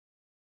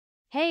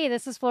Hey,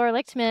 this is Flora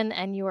Lichtman,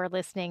 and you are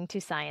listening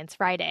to Science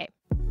Friday.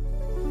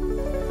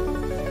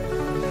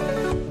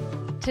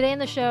 Today on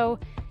the show,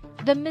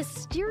 the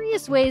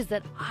mysterious ways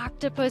that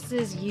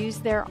octopuses use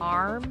their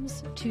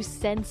arms to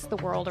sense the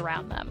world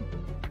around them.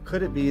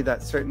 Could it be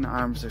that certain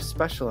arms are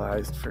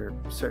specialized for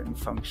certain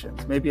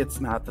functions? Maybe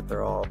it's not that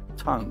they're all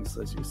tongues,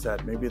 as you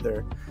said. Maybe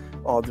they're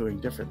all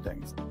doing different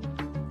things.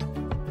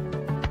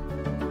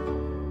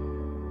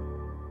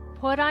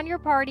 Put on your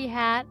party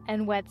hat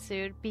and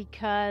wetsuit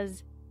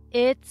because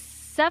it's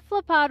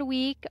Cephalopod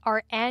Week,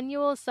 our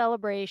annual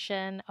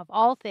celebration of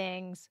all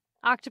things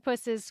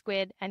octopuses,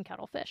 squid, and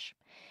cuttlefish.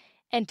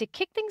 And to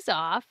kick things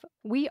off,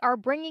 we are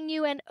bringing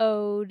you an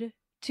ode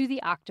to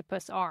the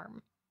octopus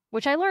arm,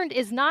 which I learned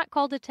is not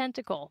called a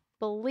tentacle.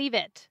 Believe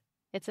it,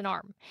 it's an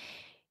arm.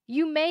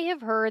 You may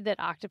have heard that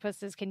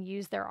octopuses can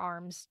use their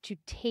arms to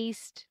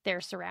taste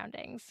their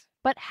surroundings.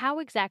 But how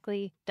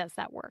exactly does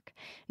that work?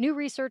 New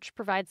research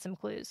provides some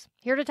clues.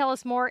 Here to tell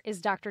us more is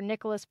Dr.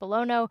 Nicholas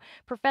Bellono,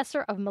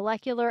 professor of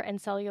molecular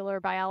and cellular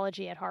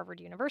biology at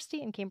Harvard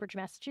University in Cambridge,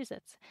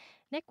 Massachusetts.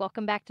 Nick,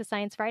 welcome back to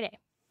Science Friday.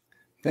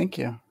 Thank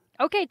you.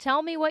 Okay,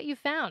 tell me what you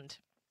found.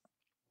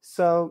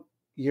 So,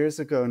 years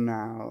ago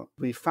now,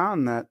 we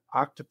found that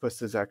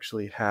octopuses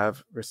actually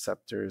have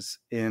receptors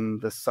in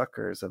the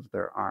suckers of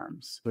their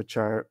arms, which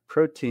are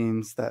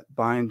proteins that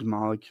bind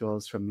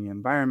molecules from the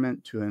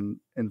environment to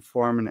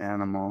inform an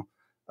animal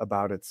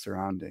about its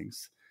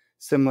surroundings,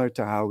 similar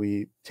to how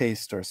we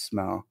taste or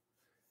smell.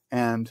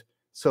 And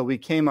so we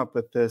came up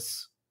with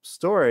this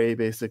story,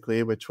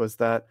 basically, which was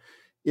that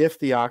if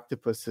the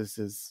octopus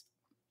is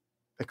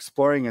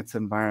exploring its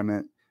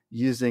environment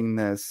using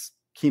this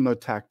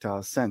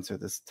chemotactile sense, or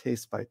this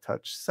taste by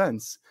touch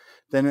sense,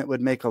 then it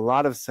would make a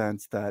lot of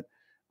sense that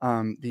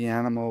the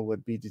animal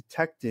would be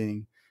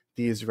detecting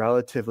these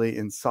relatively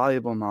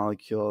insoluble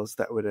molecules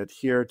that would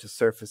adhere to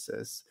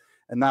surfaces.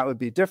 And that would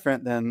be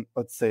different than,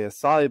 let's say, a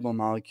soluble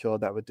molecule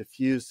that would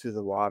diffuse through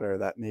the water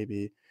that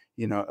maybe,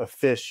 a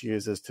fish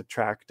uses to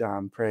track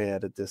down prey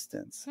at a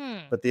distance.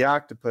 But the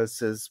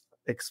octopus is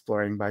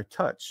exploring by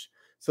touch.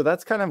 So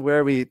that's kind of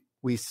where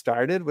we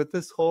started with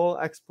this whole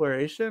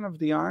exploration of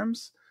the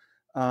arms.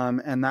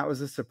 And that was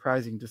a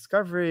surprising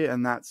discovery,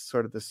 and that's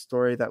sort of the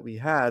story that we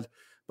had.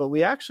 But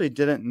we actually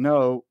didn't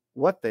know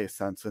what they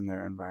sense in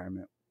their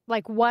environment.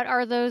 Like, what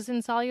are those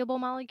insoluble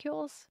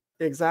molecules?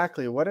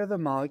 Exactly. What are the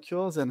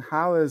molecules, and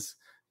how is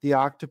the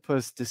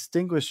octopus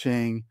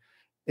distinguishing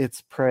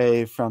its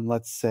prey from,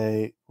 let's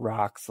say,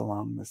 rocks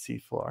along the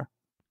seafloor?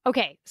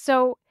 Okay,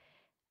 so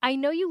I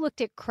know you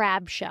looked at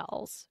crab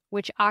shells,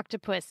 which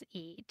octopus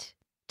eat,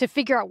 to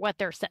figure out what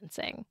they're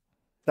sensing.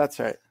 That's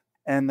right.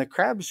 And the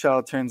crab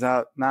shell turns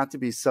out not to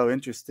be so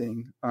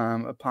interesting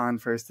upon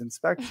first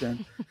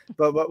inspection.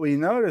 But what we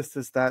noticed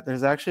is that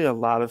there's actually a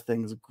lot of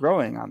things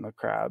growing on the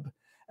crab.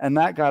 And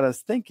that got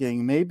us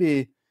thinking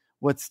maybe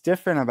what's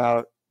different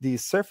about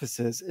these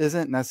surfaces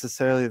isn't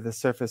necessarily the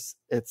surface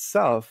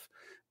itself,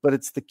 but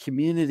it's the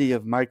community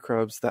of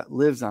microbes that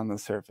lives on the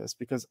surface,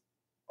 because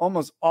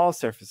almost all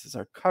surfaces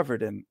are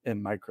covered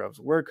in microbes.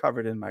 We're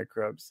covered in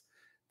microbes.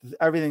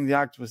 Everything the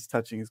octopus is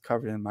touching is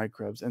covered in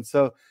microbes. And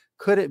so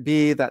could it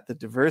be that the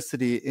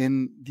diversity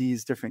in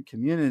these different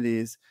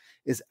communities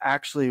is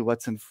actually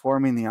what's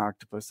informing the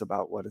octopus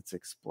about what it's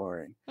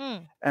exploring?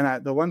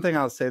 And the one thing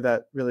I'll say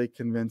that really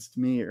convinced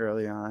me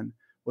early on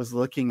was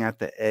looking at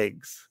the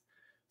eggs.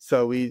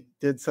 So we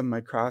did some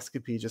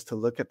microscopy just to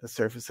look at the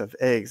surface of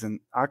eggs.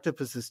 And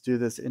octopuses do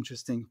this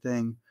interesting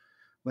thing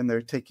when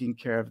they're taking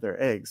care of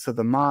their eggs. So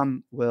the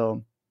mom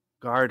will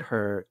guard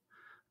her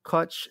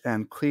clutch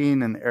and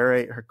clean and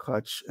aerate her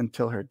clutch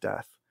until her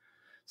death.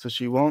 So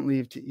she won't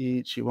leave to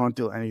eat. She won't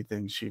do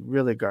anything. She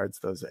really guards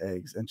those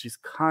eggs, and she's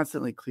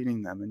constantly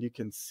cleaning them. And you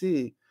can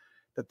see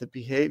that the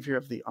behavior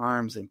of the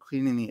arms in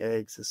cleaning the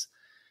eggs is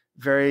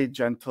very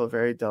gentle,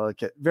 very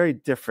delicate, very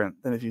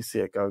different than if you see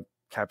it go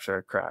capture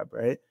a crab,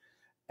 right?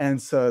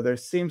 And so there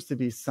seems to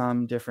be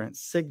some different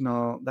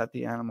signal that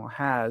the animal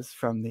has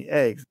from the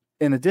eggs.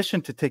 In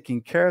addition to taking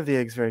care of the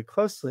eggs very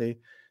closely,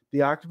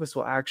 the octopus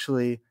will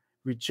actually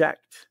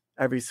reject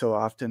every so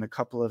often a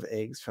couple of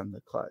eggs from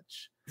the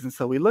clutch. And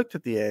so we looked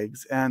at the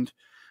eggs, and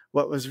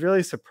what was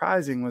really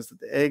surprising was that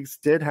the eggs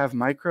did have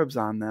microbes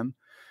on them,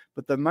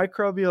 but the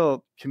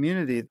microbial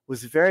community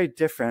was very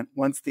different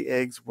once the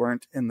eggs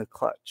weren't in the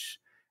clutch.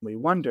 We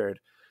wondered,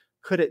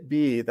 could it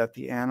be that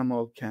the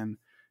animal can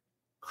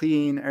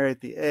clean,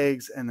 aerate the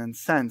eggs, and then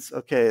sense,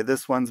 okay,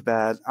 this one's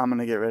bad, I'm going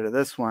to get rid of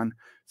this one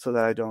so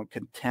that I don't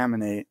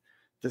contaminate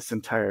this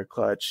entire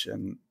clutch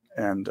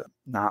and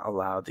not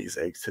allow these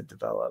eggs to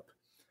develop.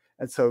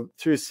 And so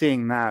through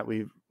seeing that,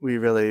 we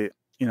really,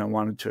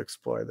 wanted to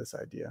explore this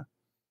idea.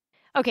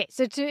 Okay,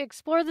 so to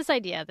explore this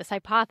idea, this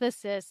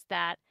hypothesis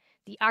that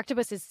the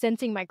octopus is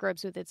sensing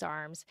microbes with its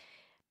arms,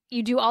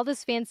 you do all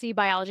this fancy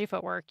biology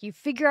footwork. You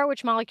figure out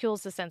which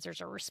molecules the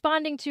sensors are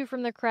responding to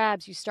from the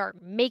crabs. You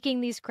start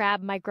making these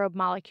crab microbe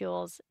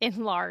molecules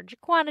in large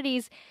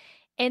quantities.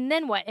 And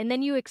then what? And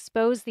then you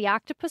expose the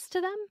octopus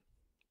to them?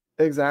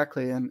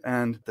 Exactly.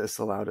 And this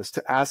allowed us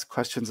to ask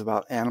questions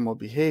about animal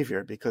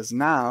behavior because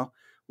now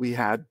we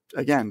had,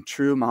 again,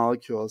 true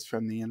molecules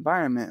from the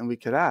environment, and we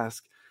could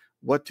ask,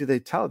 what do they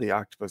tell the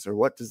octopus, or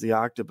what does the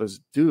octopus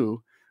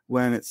do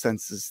when it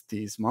senses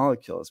these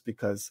molecules?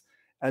 Because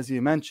as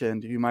you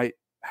mentioned, you might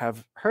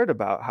have heard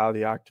about how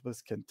the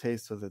octopus can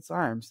taste with its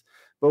arms,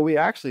 but we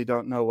actually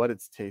don't know what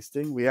it's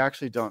tasting. We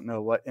actually don't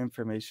know what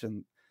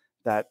information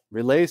that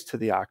relays to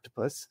the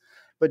octopus.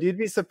 But you'd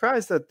be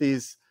surprised that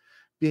these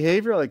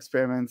behavioral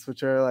experiments,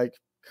 which are like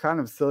kind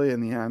of silly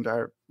in the end,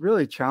 are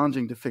really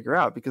challenging to figure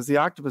out because the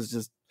octopus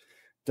just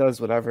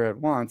does whatever it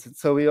wants. And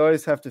so we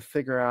always have to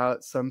figure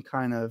out some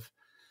kind of,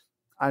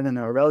 I don't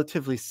know,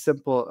 relatively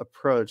simple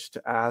approach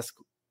to ask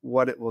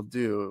what it will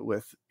do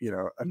with,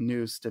 a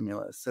new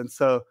stimulus. And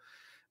so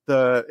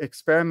the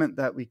experiment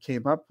that we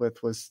came up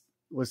with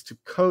was to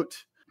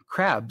coat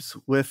crabs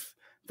with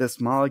this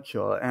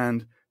molecule.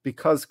 And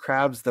because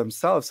crabs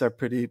themselves are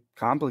pretty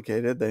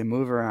complicated, they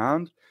move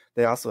around,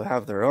 they also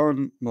have their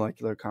own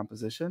molecular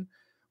composition,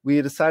 we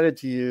decided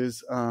to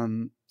use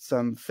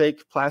some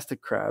fake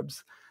plastic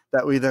crabs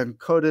that we then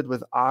coated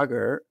with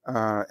agar,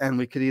 and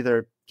we could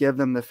either give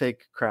them the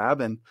fake crab,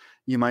 and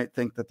you might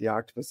think that the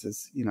octopus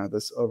is,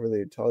 this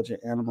overly intelligent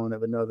animal and it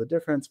would know the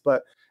difference,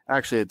 but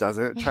actually it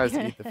doesn't. It tries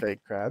to eat the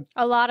fake crab.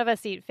 A lot of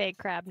us eat fake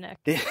crab, Nick.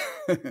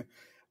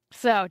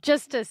 So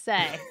just to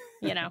say,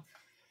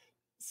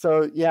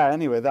 So yeah,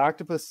 anyway, the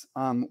octopus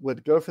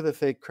would go for the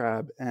fake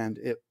crab, and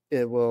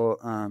it will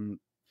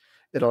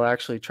it'll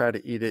actually try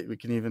to eat it. We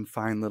can even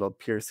find little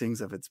piercings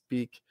of its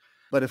beak.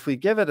 But if we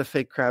give it a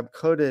fake crab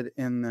coated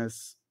in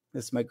this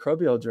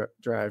microbial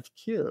derived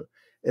Q,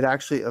 it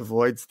actually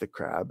avoids the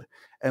crab.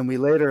 And we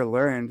later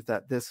learned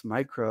that this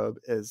microbe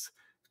is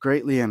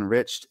greatly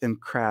enriched in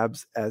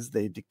crabs as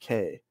they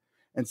decay.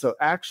 And so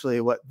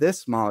actually what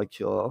this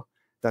molecule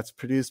that's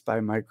produced by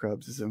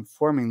microbes is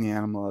informing the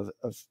animal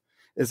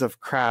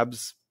of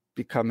crabs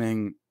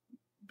becoming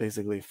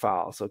basically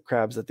foul. So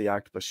crabs that the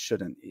octopus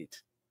shouldn't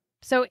eat.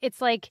 So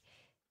it's like,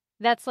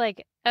 that's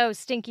like,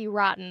 stinky,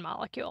 rotten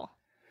molecule.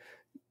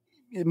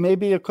 It may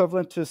be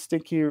equivalent to a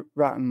stinky,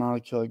 rotten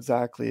molecule,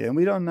 exactly. And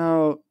we don't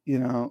know,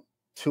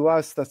 to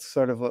us, that's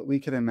sort of what we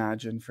can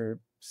imagine for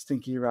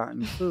stinky,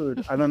 rotten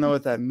food. I don't know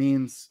what that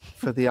means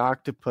for the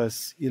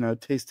octopus.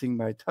 Tasting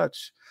by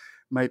touch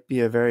might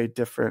be a very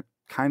different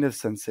kind of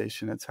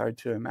sensation. It's hard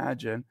to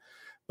imagine.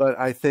 But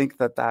I think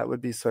that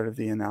would be sort of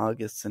the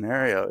analogous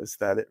scenario, is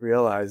that it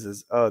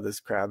realizes, oh, this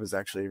crab is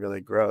actually really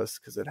gross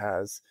because it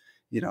has,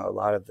 a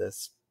lot of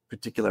this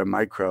particular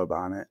microbe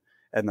on it.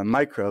 And the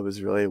microbe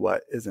is really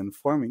what is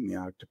informing the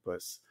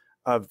octopus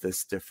of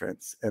this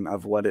difference and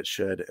of what it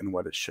should and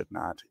what it should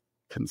not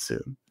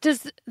consume.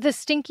 Does the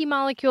stinky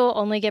molecule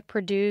only get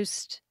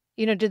produced,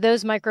 do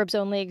those microbes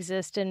only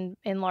exist in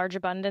large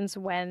abundance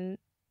when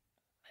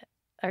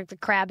the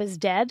crab is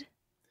dead?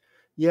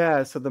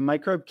 Yeah, so the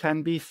microbe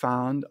can be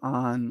found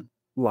on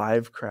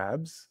live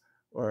crabs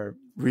or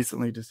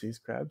recently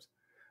deceased crabs,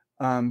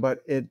 but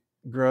it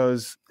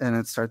grows and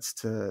it starts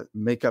to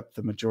make up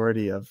the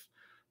majority of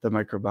the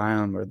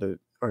microbiome,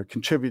 or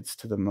contributes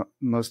to the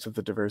most of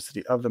the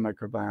diversity of the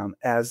microbiome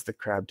as the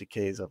crab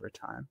decays over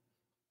time.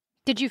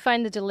 Did you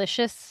find the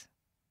delicious,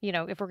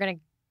 if we're going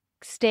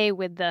to stay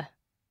with the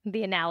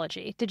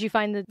analogy, did you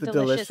find the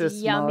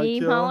delicious yummy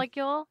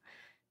molecule?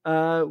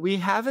 We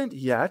haven't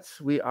yet.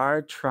 We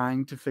are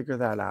trying to figure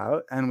that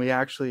out. And we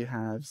actually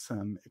have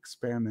some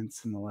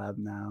experiments in the lab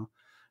now,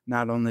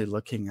 not only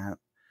looking at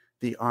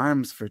the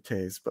arms for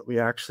taste, but we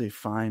actually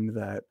find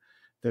that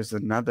there's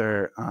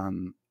another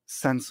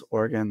sense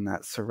organ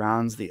that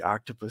surrounds the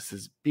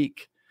octopus's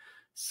beak.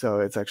 So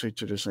it's actually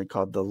traditionally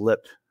called the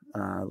lip,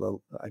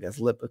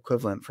 lip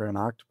equivalent for an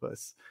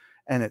octopus.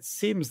 And it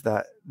seems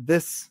that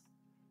this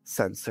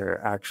sensor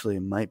actually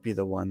might be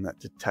the one that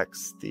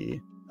detects the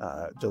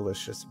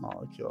delicious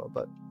molecule,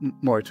 but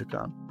more to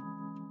come.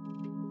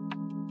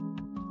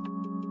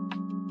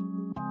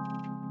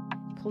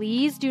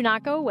 Please do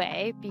not go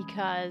away,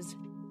 because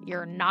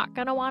you're not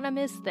going to want to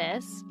miss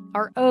this.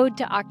 Our Ode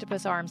to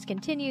Octopus Arms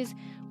continues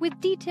with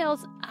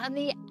details on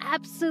the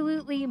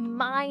absolutely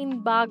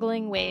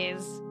mind-boggling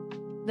ways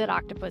that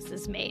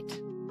octopuses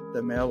mate.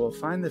 The male will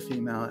find the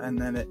female, and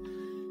then it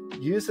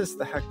uses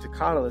the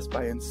hectocotylus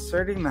by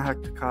inserting the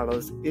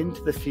hectocotylus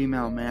into the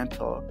female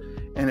mantle,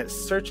 and it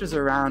searches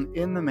around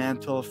in the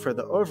mantle for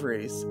the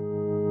ovaries.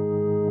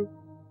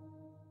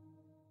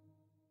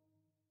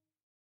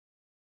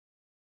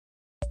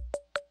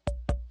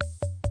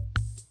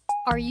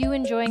 Are you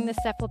enjoying the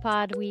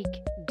Cephalopod Week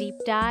deep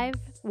dive?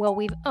 Well,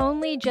 we've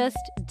only just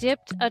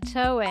dipped a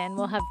toe in.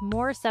 We'll have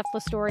more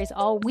Cephala stories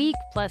all week,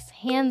 plus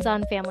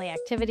hands-on family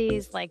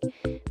activities like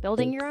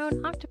building your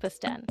own octopus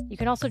den. You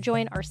can also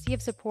join our sea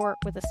of support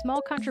with a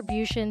small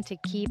contribution to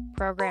keep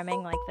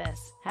programming like this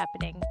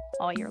happening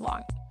all year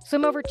long.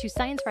 Swim over to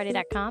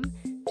sciencefriday.com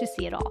to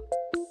see it all.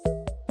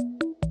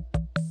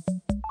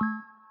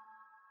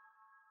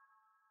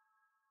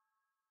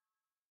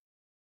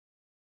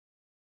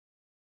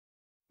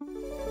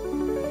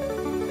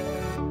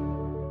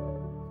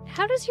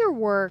 How does your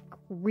work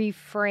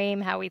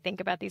reframe how we think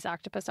about these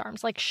octopus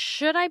arms? Like,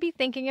 should I be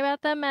thinking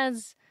about them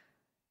as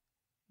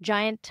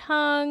giant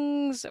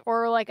tongues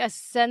or like a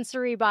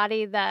sensory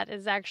body that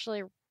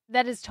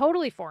is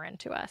totally foreign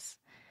to us?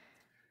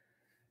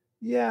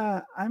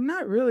 Yeah, I'm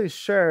not really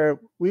sure.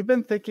 We've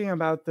been thinking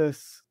about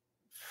this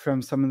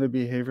from some of the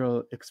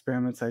behavioral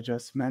experiments I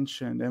just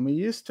mentioned, and we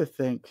used to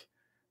think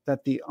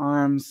that the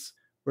arms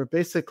were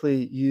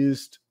basically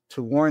used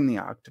to warn the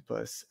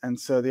octopus. And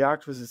so the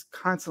octopus is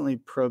constantly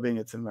probing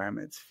its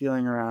environment. It's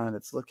feeling around,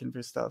 it's looking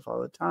for stuff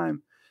all the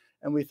time.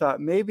 And we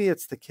thought maybe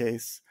it's the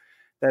case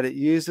that it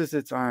uses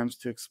its arms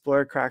to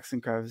explore cracks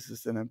and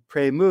crevices, and if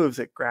prey moves,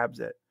 it grabs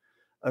it,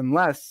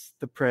 unless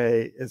the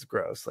prey is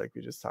gross, like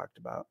we just talked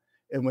about,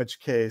 in which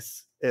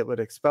case it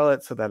would expel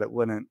it so that it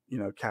wouldn't,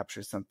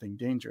 capture something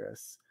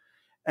dangerous.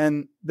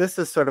 And this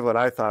is sort of what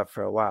I thought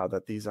for a while,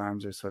 that these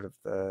arms are sort of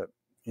the,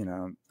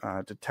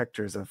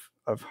 detectors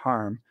of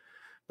harm.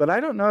 But I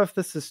don't know if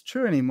this is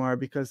true anymore,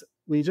 because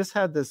we just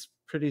had this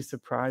pretty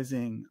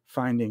surprising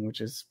finding,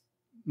 which is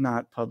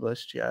not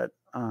published yet,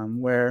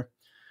 where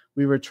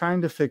we were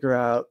trying to figure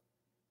out,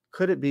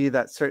 could it be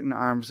that certain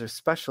arms are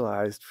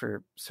specialized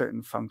for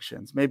certain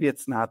functions? Maybe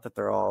it's not that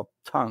they're all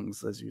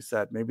tongues, as you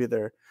said. Maybe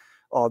they're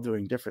all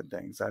doing different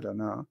things. I don't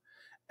know.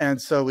 And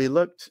so we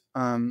looked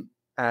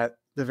at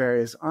the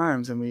various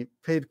arms, and we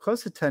paid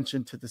close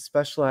attention to the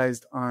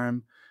specialized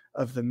arm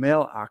of the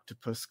male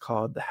octopus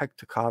called the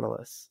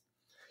hectocotylus.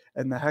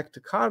 And the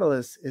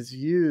hectocotylus is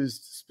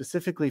used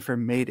specifically for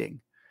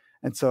mating.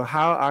 And so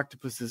how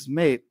octopuses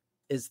mate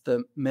is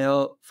the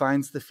male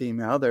finds the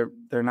female. They're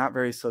not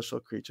very social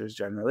creatures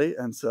generally.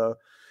 And so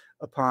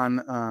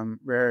upon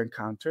rare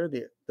encounter,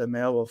 the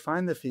male will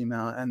find the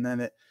female, and then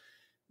it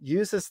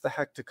uses the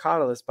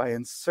hectocotylus by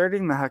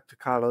inserting the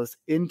hectocotylus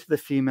into the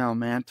female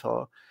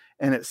mantle,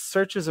 and it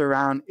searches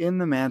around in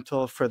the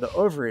mantle for the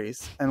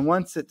ovaries. And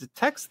once it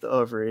detects the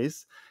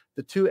ovaries,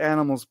 the two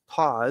animals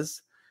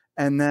pause,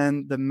 and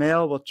then the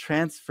male will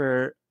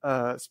transfer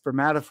a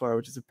spermatophore,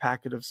 which is a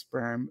packet of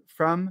sperm,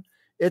 from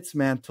its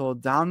mantle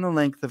down the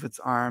length of its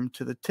arm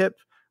to the tip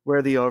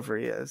where the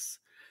ovary is.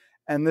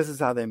 And this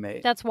is how they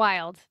mate. That's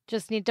wild.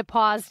 Just need to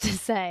pause to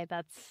say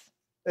that's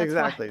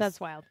exactly. That's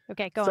wild.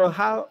 Okay, go on.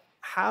 So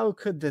how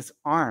could this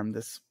arm,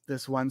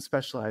 this one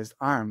specialized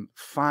arm,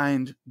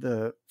 find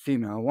the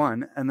female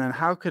one? And then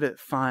how could it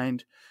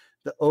find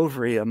the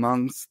ovary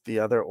amongst the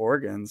other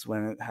organs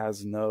when it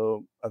has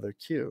no other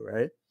cue,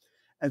 right?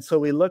 And so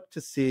we look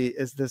to see,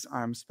 is this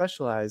arm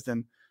specialized?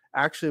 And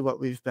actually what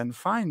we've been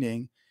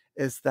finding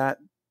is that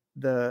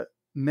the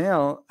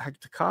male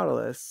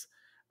hectocotylus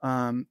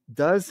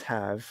does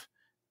have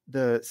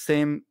the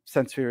same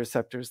sensory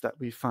receptors that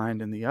we find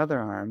in the other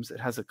arms. It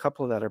has a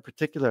couple that are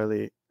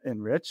particularly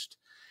enriched.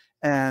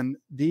 And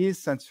these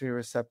sensory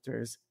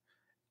receptors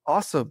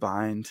also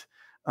bind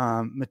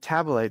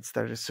metabolites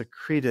that are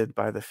secreted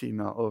by the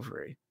female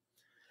ovary.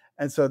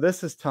 And so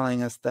this is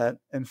telling us that,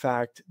 in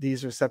fact,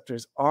 these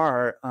receptors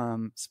are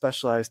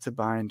specialized to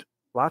bind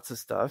lots of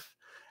stuff,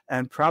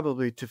 and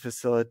probably to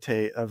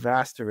facilitate a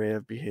vast array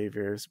of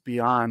behaviors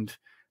beyond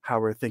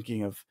how we're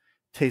thinking of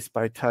taste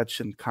by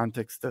touch in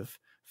context of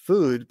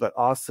food, but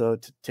also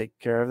to take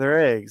care of their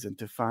eggs and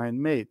to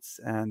find mates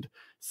and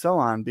so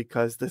on,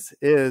 because this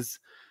is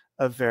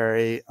a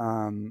very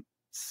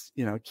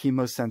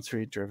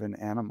chemosensory driven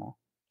animal.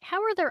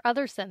 How are their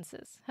other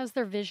senses? How's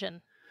their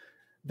vision?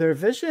 Their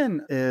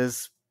vision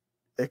is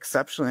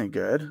exceptionally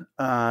good.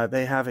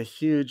 They have a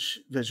huge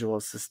visual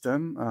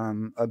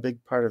system. A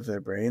big part of their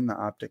brain, the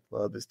optic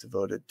lobe, is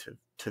devoted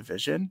to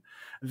vision.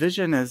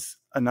 Vision is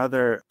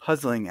another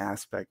puzzling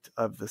aspect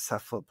of the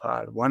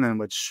cephalopod, one in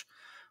which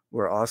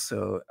we're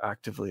also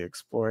actively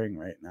exploring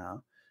right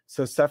now.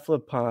 So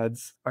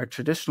cephalopods are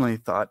traditionally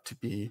thought to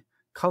be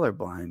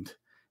colorblind,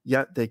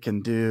 yet they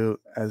can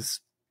do, as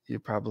you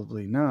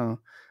probably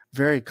know,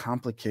 very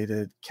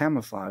complicated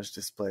camouflage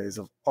displays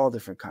of all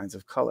different kinds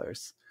of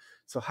colors.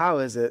 So how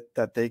is it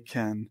that they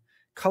can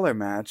color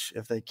match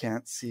if they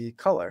can't see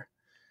color?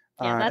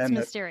 Yeah, that's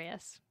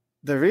mysterious.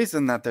 The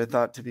reason that they're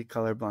thought to be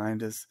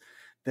colorblind is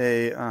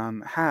they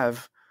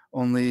have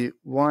only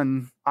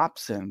one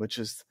opsin, which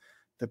is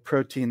the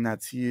protein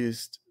that's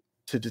used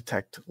to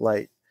detect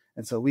light.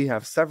 And so we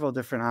have several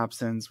different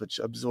opsins which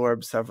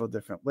absorb several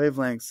different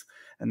wavelengths,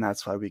 and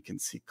that's why we can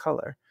see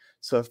color.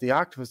 So if the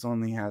octopus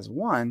only has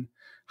one,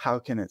 how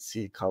can it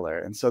see color?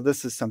 And so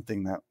this is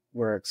something that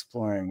we're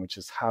exploring, which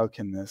is how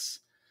can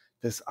this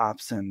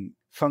opsin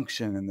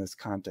function in this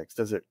context?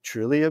 Does it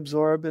truly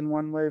absorb in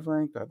one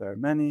wavelength? Are there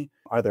many?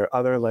 Are there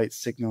other light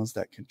signals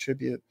that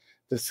contribute?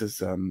 This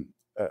is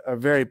a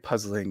very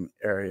puzzling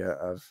area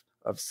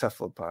of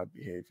cephalopod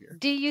behavior.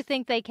 Do you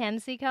think they can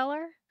see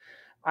color?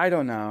 I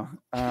don't know.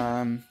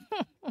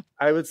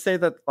 I would say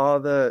that all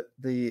the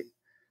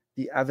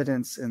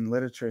evidence in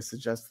literature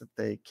suggests that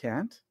they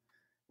can't.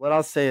 What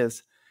I'll say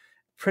is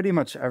pretty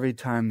much every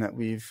time that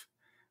we've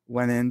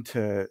went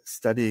into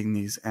studying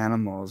these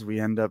animals, we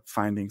end up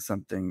finding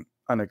something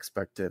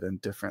unexpected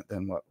and different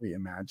than what we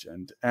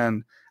imagined.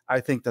 And I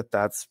think that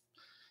that's,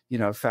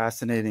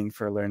 fascinating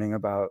for learning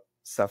about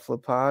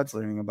cephalopods,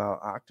 learning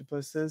about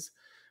octopuses,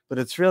 but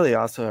it's really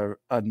also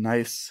a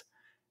nice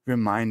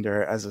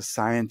reminder as a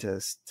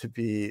scientist to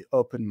be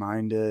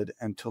open-minded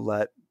and to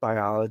let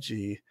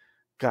biology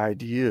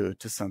guide you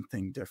to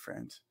something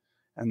different.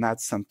 And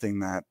that's something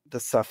that the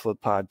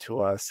cephalopod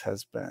to us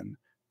has been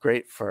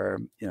great for,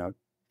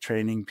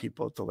 training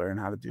people to learn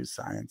how to do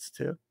science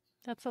too.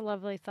 That's a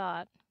lovely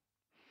thought.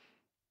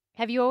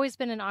 Have you always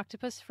been an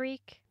octopus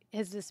freak?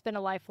 Has this been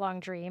a lifelong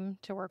dream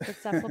to work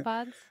with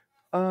cephalopods?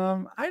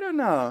 I don't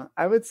know.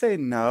 I would say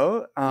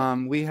no.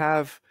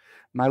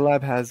 My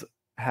lab has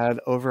had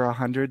over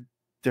 100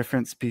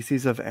 different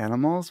species of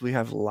animals. We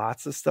have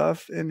lots of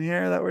stuff in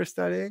here that we're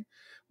studying.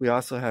 We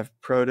also have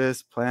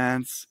protists,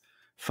 plants,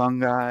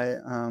 fungi.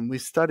 We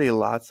study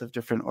lots of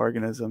different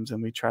organisms,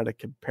 and we try to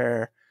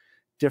compare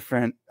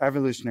different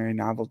evolutionary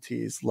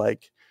novelties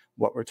like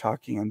what we're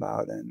talking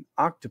about in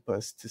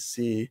octopus to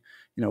see,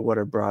 what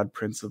are broad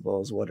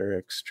principles, what are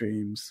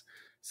extremes.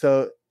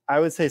 So I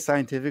would say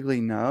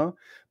scientifically no,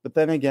 but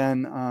then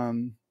again,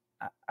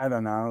 I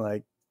don't know,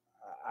 like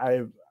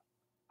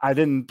I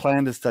didn't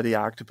plan to study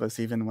octopus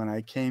even when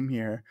I came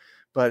here,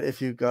 but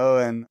if you go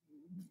and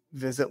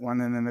visit one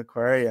in an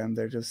aquarium,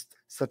 they're just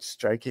such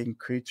striking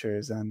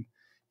creatures. And,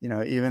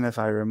 even if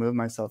I remove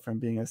myself from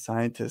being a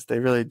scientist, they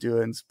really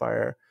do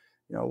inspire,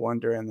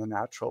 wonder in the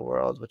natural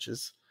world, which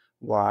is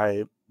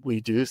why we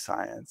do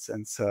science.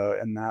 And so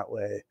in that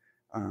way,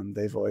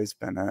 they've always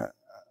been a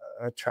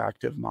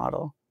attractive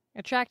model.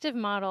 Attractive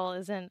model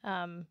isn't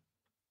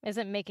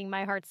making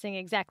my heart sing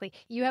exactly.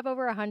 You have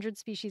over 100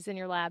 species in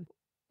your lab.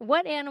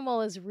 What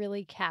animal is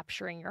really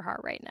capturing your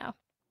heart right now?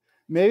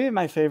 Maybe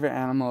my favorite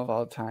animal of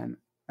all time.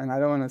 And I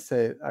don't want to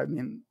say,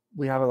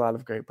 we have a lot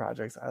of great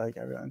projects. I like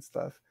everyone's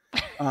stuff.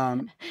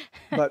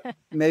 But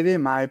maybe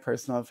my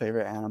personal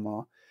favorite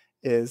animal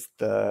is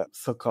the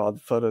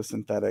so-called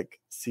photosynthetic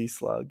sea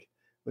slug,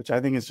 which I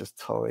think is just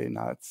totally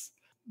nuts.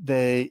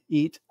 They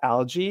eat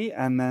algae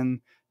and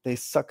then they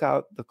suck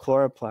out the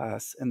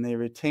chloroplasts and they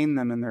retain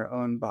them in their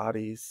own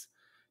bodies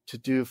to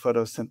do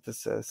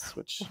photosynthesis,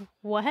 which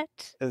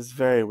is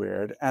very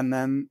weird. And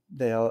then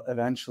they'll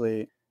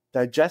eventually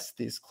digest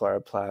these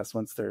chloroplasts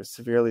once they're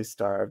severely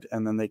starved,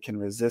 and then they can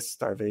resist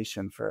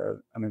starvation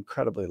for an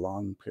incredibly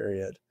long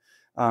period.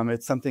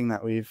 It's something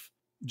that we've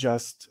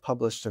just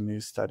published a new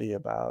study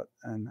about,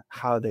 and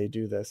how they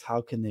do this.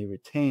 How can they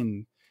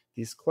retain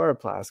these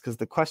chloroplasts? Because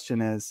the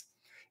question is,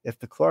 if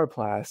the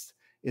chloroplast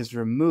is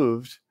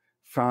removed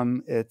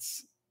from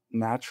its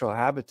natural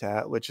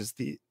habitat, which is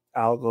the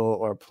algal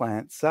or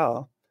plant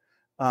cell,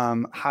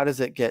 how does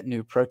it get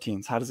new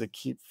proteins? How does it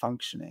keep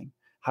functioning?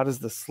 How does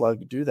the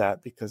slug do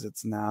that? Because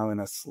it's now in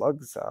a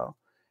slug cell.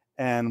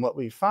 And what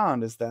we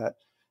found is that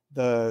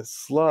the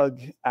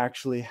slug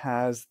actually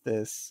has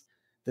this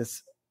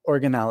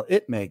organelle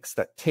it makes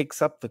that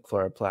takes up the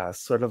chloroplast,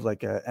 sort of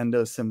like an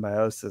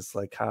endosymbiosis,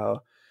 like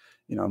how,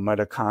 our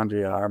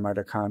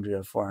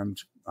mitochondria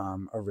formed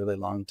a really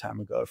long time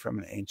ago from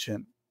an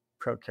ancient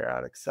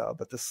prokaryotic cell.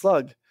 But the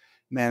slug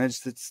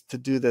managed to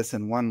do this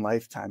in one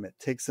lifetime. It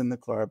takes in the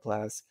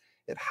chloroplast,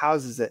 it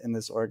houses it in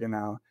this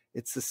organelle,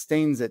 it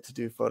sustains it to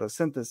do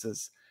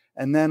photosynthesis,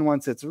 and then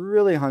once it's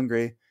really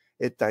hungry,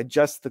 it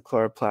digests the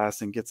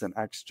chloroplast and gets an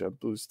extra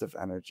boost of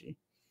energy.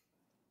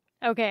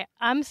 Okay,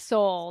 I'm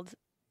sold.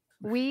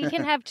 We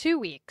can have 2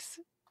 weeks.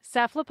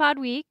 Cephalopod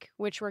week,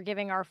 which we're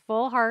giving our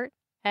full heart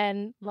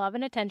and love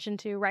and attention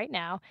to right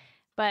now,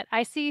 but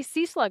I see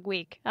sea slug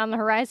week on the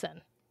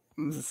horizon.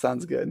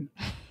 Sounds good.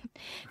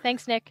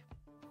 Thanks, Nick.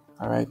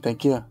 All right,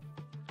 thank you.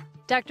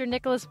 Dr.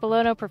 Nicholas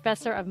Bellono,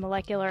 professor of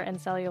molecular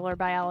and cellular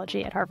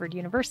biology at Harvard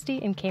University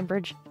in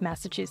Cambridge,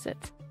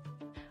 Massachusetts.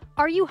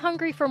 Are you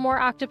hungry for more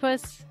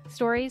octopus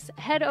stories?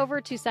 Head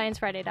over to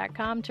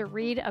sciencefriday.com to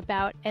read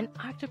about an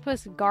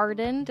octopus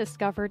garden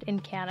discovered in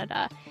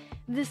Canada.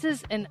 This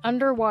is an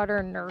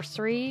underwater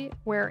nursery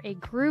where a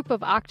group of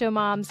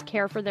octomoms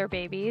care for their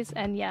babies.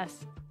 And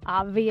yes,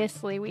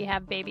 obviously we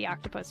have baby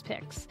octopus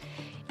pics.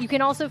 You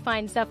can also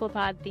find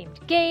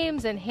cephalopod-themed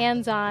games and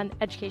hands-on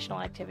educational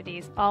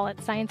activities, all at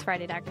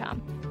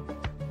sciencefriday.com.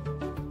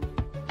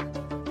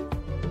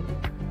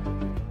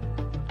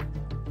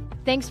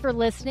 Thanks for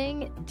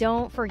listening.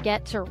 Don't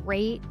forget to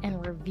rate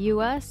and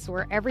review us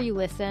wherever you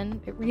listen.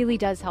 It really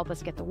does help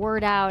us get the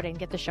word out and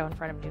get the show in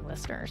front of new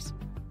listeners.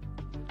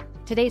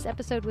 Today's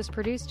episode was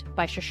produced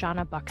by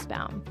Shoshana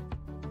Buxbaum.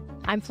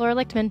 I'm Flora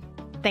Lichtman.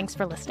 Thanks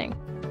for listening.